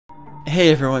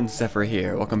Hey everyone, Zephyr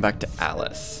here. Welcome back to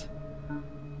Alice.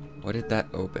 What did that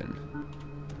open?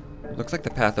 Looks like the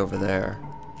path over there.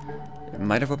 It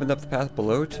might have opened up the path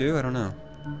below too, I don't know.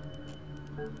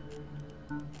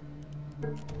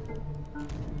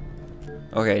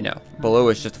 Okay, no. Below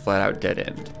is just a flat out dead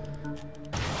end.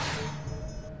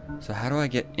 So how do I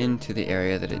get into the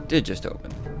area that it did just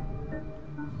open?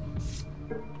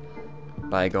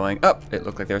 By going up. It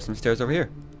looked like there were some stairs over here.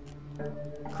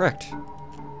 Correct.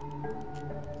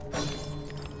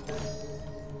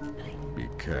 Be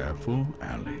careful,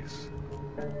 Alice.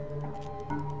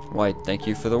 Why, thank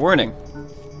you for the warning.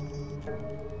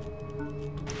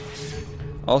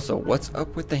 Also, what's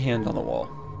up with the hand on the wall?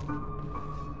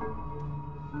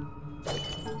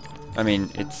 I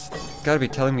mean, it's gotta be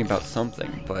telling me about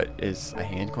something, but is a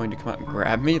hand going to come out and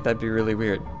grab me? That'd be really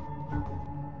weird.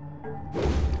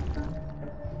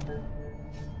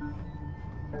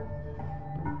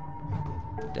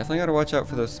 Definitely gotta watch out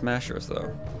for those smashers,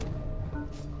 though.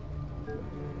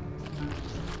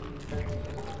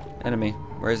 Enemy.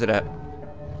 Where is it at?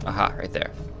 Aha, right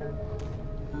there.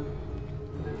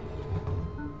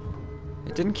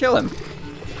 It didn't kill him.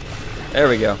 There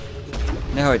we go.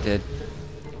 Now it did.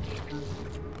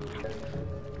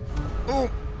 Ooh.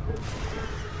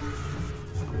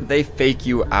 They fake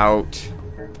you out.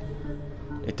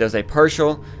 It does a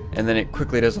partial, and then it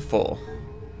quickly does a full.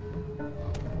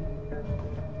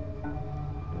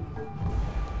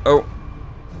 Oh.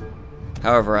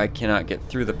 However, I cannot get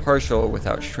through the partial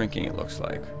without shrinking, it looks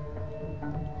like.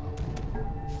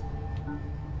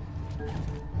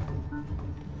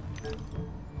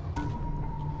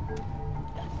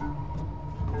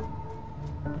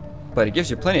 But it gives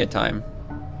you plenty of time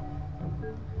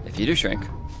if you do shrink.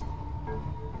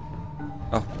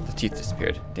 Oh, the teeth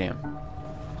disappeared. Damn.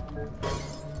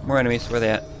 More enemies. Where are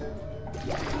they at?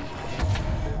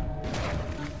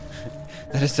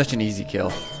 That is such an easy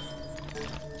kill.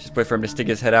 Just wait for him to stick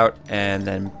his head out and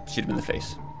then shoot him in the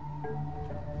face.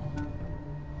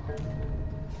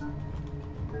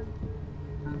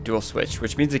 Dual switch,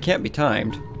 which means it can't be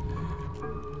timed.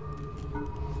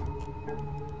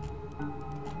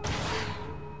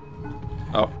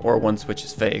 Oh, or one switch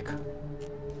is fake.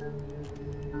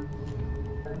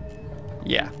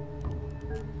 Yeah.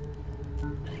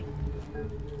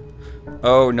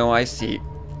 Oh, no, I see.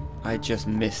 I just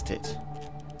missed it.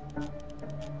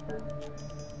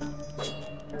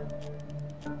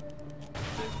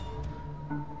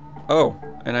 Oh,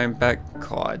 and I'm back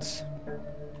CODs.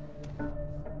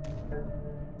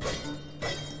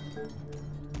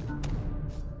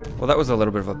 Well, that was a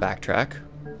little bit of a backtrack.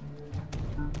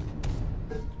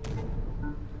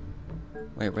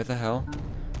 Wait, where the hell?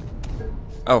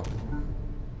 Oh.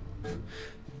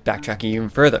 Backtracking even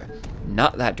further.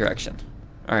 Not that direction.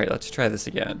 Alright, let's try this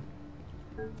again.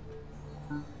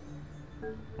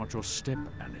 Watch your step,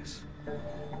 Alice.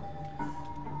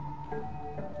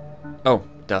 Oh,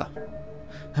 duh.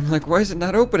 I'm like, why is it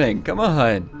not opening? Come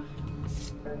on.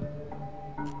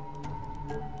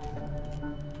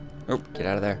 Oh, get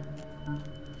out of there.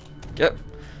 Yep.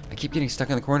 I keep getting stuck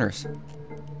in the corners.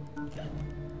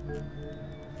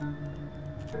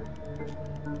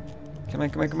 Come on,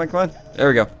 come on, come on, come on. There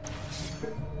we go.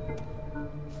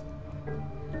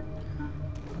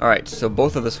 Alright, so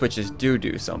both of the switches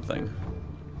do something.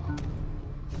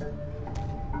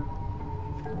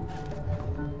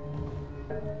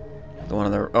 The one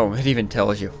on the... Oh, it even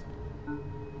tells you.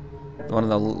 The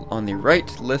one on the right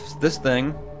lifts this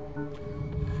thing.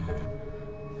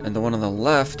 And the one on the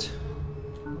left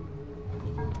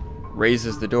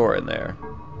raises the door in there.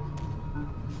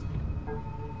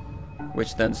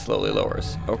 Which then slowly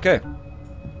lowers. Okay.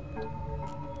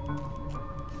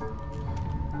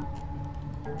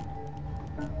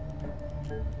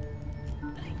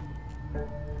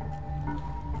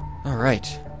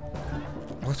 Alright.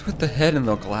 What's with the head and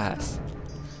the glass?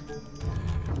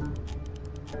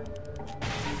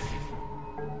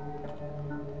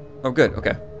 Oh, good.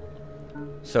 Okay.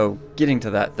 So, getting to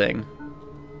that thing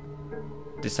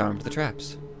disarmed the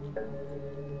traps.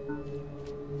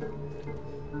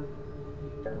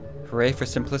 Hooray for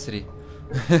simplicity.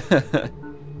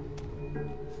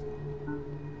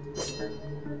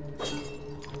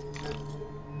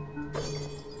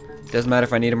 Doesn't matter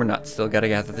if I need them or not, still gotta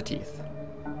gather the teeth.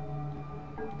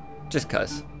 Just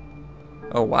cuz.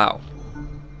 Oh, wow.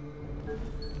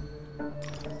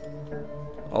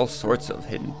 All sorts of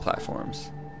hidden platforms.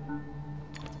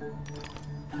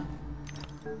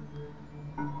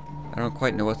 I don't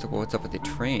quite know what's up with the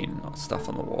train stuff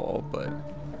on the wall, but...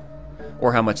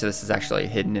 Or how much of this is actually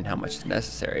hidden and how much is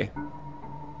necessary.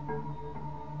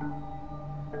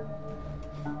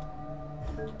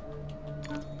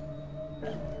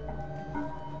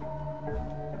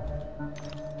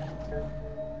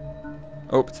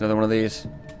 Oh, it's another one of these.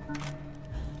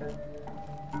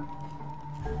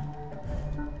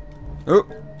 Oh,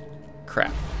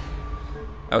 crap.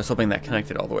 I was hoping that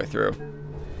connected all the way through.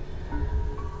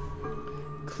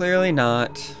 Clearly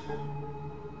not.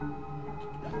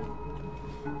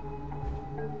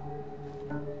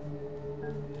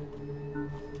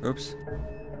 Oops.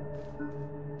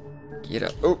 Get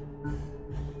up. Oh!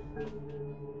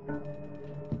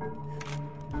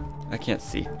 I can't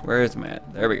see. Where is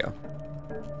Matt? There we go.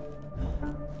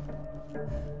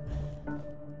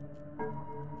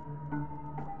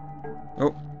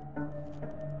 Oh.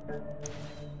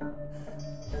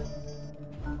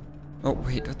 Oh,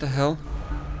 wait, what the hell?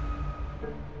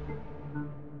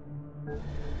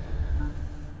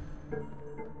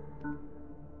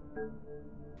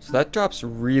 So that drops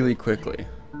really quickly.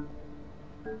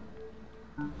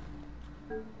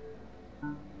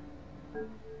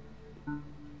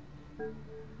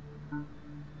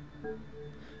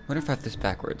 What if I have this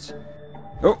backwards?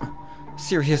 Oh!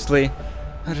 Seriously?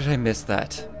 How did I miss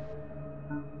that?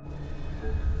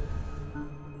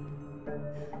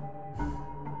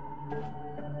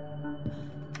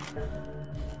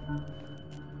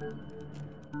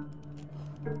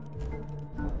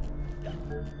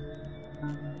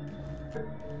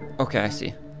 Okay, I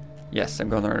see. Yes, I'm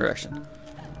going the right direction.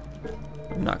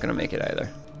 I'm not gonna make it either.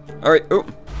 Alright, oh!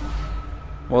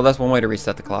 Well, that's one way to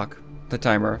reset the clock. The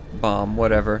timer, bomb,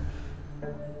 whatever.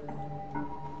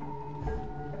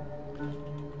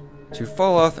 To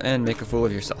fall off and make a fool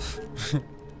of yourself.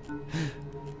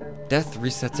 Death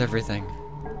resets everything.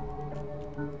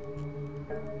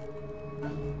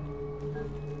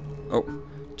 Oh,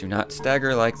 do not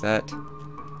stagger like that.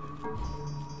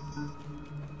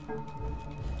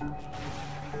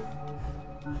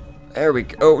 There we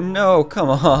go. Oh no, come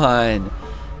on.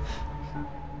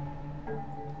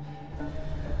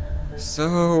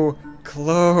 So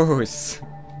close.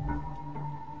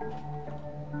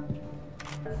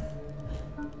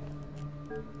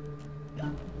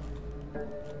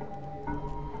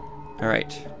 All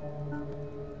right.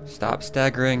 Stop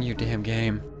staggering, you damn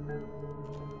game.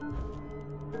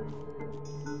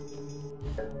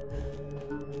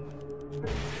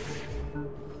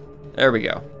 There we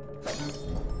go.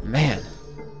 Man.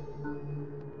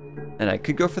 And I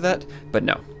could go for that, but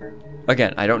no.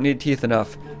 Again, I don't need teeth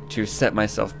enough to set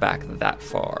myself back that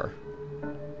far.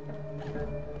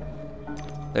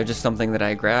 They're just something that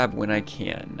I grab when I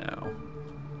can now.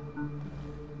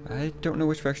 I don't know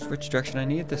which direction I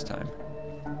need this time.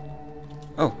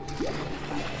 Oh.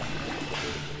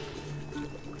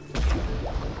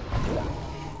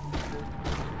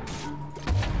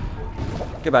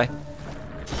 Goodbye.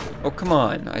 Oh, come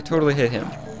on. I totally hit him.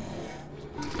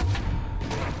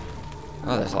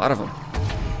 Oh, there's a lot of them.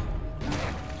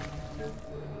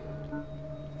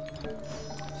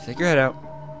 Stick your head out.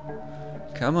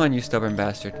 Come on, you stubborn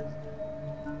bastard.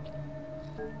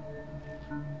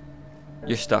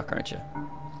 You're stuck, aren't you?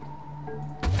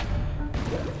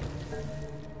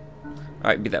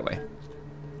 Alright, be that way.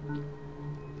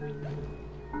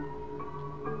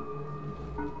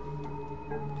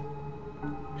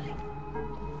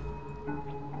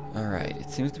 Alright, it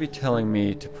seems to be telling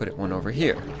me to put one over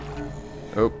here.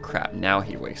 Oh, crap. Now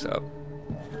he wakes up.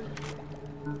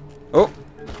 Oh!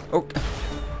 Oh!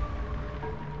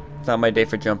 It's not my day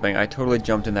for jumping. I totally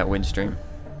jumped in that wind stream.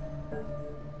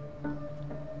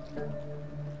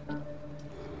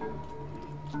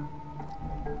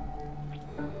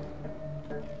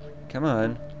 Come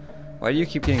on. Why do you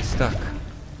keep getting stuck?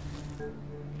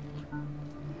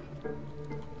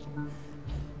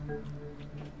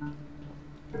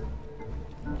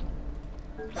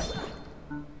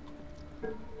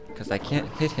 Because I can't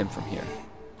hit him from here.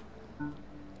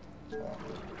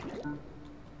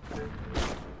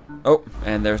 Oh,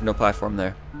 and there's no platform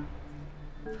there.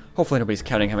 Hopefully nobody's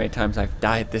counting how many times I've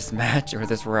died this match or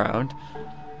this round.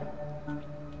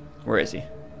 Where is he?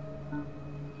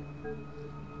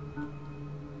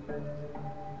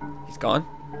 He's gone?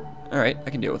 Alright, I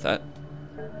can deal with that.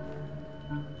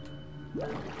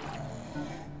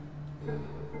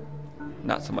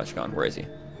 Not so much gone. Where is he?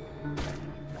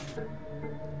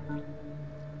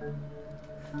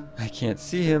 I can't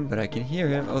see him, but I can hear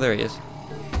him. Oh, there he is.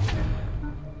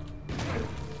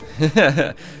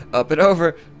 Up and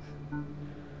over.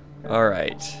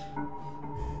 Alright.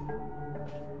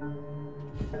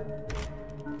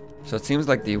 So it seems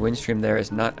like the wind stream there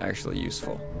is not actually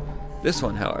useful. This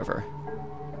one, however,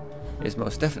 is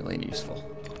most definitely useful.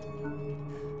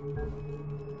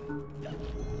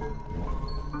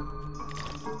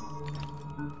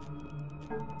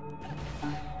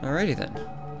 Alrighty then.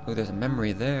 Oh, there's a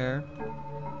memory there.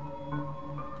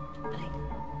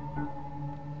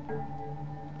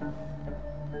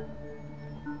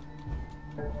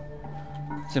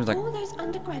 Seems like all those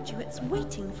undergraduates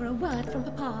waiting for a word from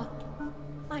Papa.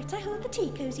 Might I hold the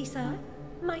tea cosy, sir?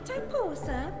 Might I pour,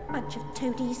 sir? Bunch of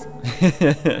toadies.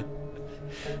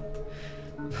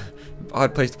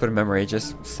 Odd place to put a memory.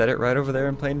 Just set it right over there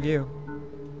in plain view.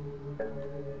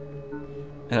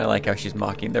 And I like how she's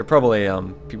mocking. They're probably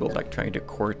people like trying to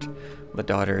court the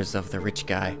daughters of the rich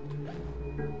guy.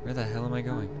 Where the hell am I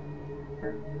going?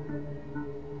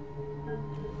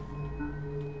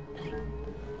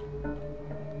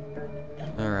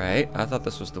 Alright, I thought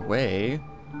this was the way.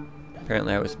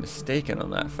 Apparently I was mistaken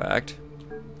on that fact.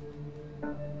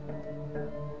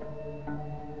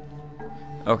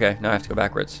 Okay, now I have to go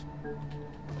backwards.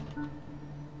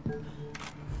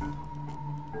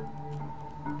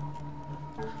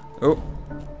 Oh.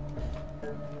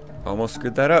 Almost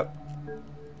screwed that up.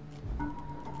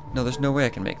 No, there's no way I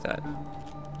can make that.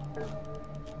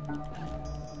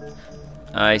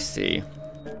 I see.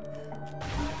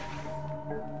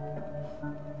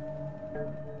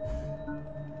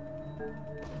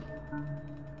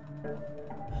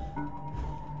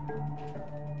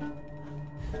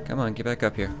 Come on, get back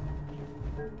up here.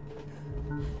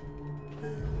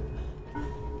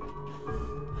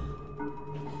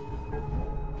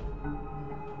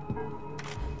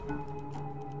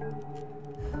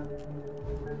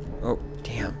 Oh,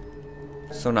 damn.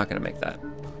 So not gonna make that.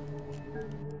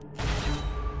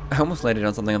 I almost landed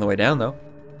on something on the way down, though.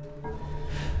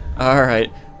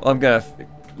 Alright, well I'm gonna...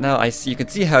 Now I see, you can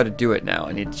see how to do it now.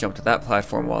 I need to jump to that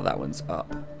platform while that one's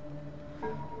up.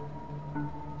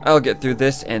 I'll get through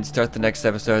this and start the next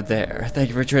episode there. Thank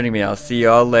you for joining me. I'll see you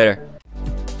all later.